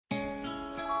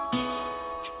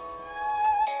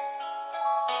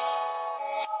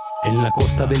En la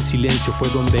costa del silencio fue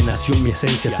donde nació mi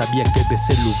esencia. Sabía que de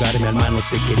ese lugar mi alma no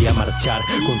se quería marchar.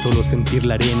 Con solo sentir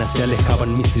la arena se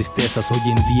alejaban mis tristezas.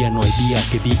 Hoy en día no hay día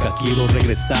que diga quiero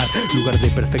regresar. Lugar de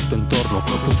perfecto entorno,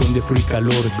 fusión de frío y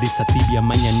calor, brisa tibia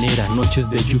mañanera, noches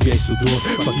de lluvia y sudor.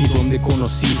 Fue aquí donde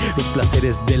conocí los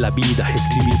placeres de la vida.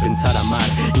 Escribir, pensar, amar,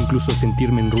 incluso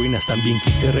sentirme en ruinas. También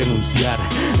quise renunciar,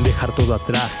 dejar todo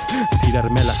atrás,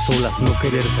 tirarme a las olas, no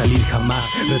querer salir jamás,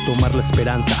 retomar la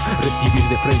esperanza, recibir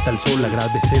de frente al sol,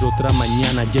 agradecer otra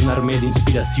mañana, llenarme de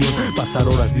inspiración, pasar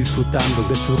horas disfrutando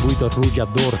de su ruido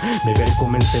arrullador, beber,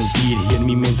 comer, sentir y en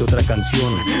mi mente otra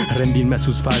canción, rendirme a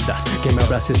sus faldas, que me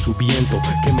abrace su viento,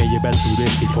 que me lleve al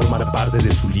sureste y formar parte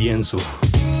de su lienzo.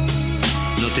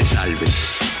 No te salves,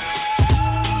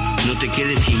 no te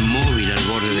quedes inmóvil al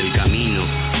borde del camino,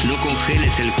 no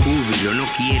congeles el júbilo, no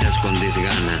quieras con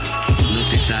desgana, no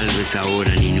te salves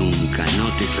ahora ni nunca, no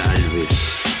te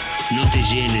salves. No te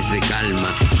llenes de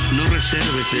calma, no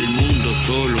reserves del mundo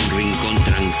solo un rincón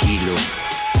tranquilo.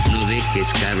 No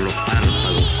dejes caer los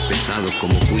párpados pesados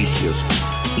como juicios.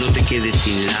 No te quedes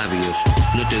sin labios,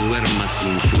 no te duermas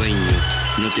sin sueño.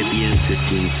 No te pienses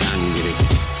sin sangre,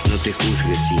 no te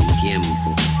juzgues sin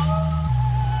tiempo.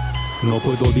 No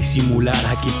puedo disimular,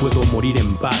 aquí puedo morir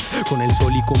en paz. Con el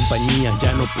sol y compañía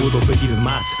ya no puedo pedir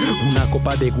más. Una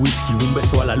copa de whisky, un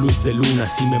beso a la luz de luna.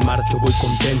 Si me marcho voy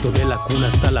contento de la cuna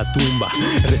hasta la tumba.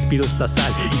 Respiro esta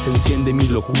sal y se enciende mi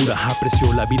locura.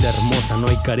 Aprecio la vida hermosa, no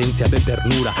hay carencia de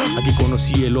ternura. Aquí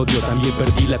conocí el odio, también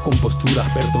perdí la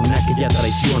compostura. Perdoné aquella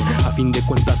traición, a fin de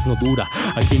cuentas no dura.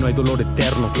 Aquí no hay dolor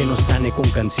eterno que no sane con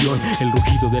canción. El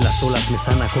rugido de las olas me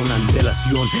sana con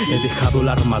antelación. He dejado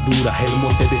la armadura, el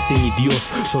mote de Dios,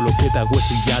 solo queda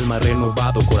hueso y alma,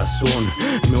 renovado corazón.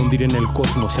 Me hundiré en el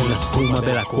cosmos, en la espuma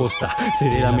de la costa.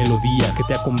 Seré la melodía que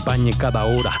te acompañe cada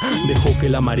hora. Dejo que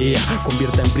la marea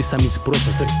convierta en prisa mis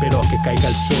prosas. Espero a que caiga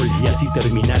el sol y así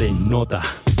terminar en nota.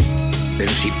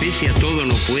 Pero si pese a todo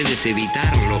no puedes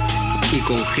evitarlo y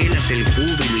congelas el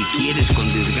júbilo y quieres con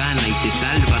desgana y te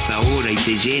salvas ahora y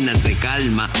te llenas de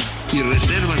calma y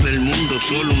reservas del mundo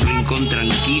solo un rincón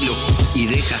tranquilo y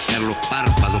dejas caer los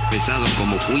párpados pesados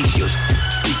como juicios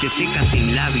y te secas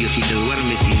sin labios y te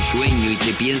duermes sin sueño y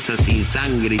te piensas sin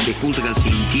sangre y te juzgas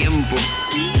sin tiempo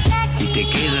y te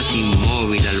quedas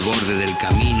inmóvil al borde del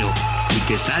camino y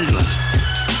te salvas,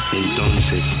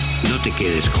 entonces no te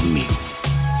quedes conmigo.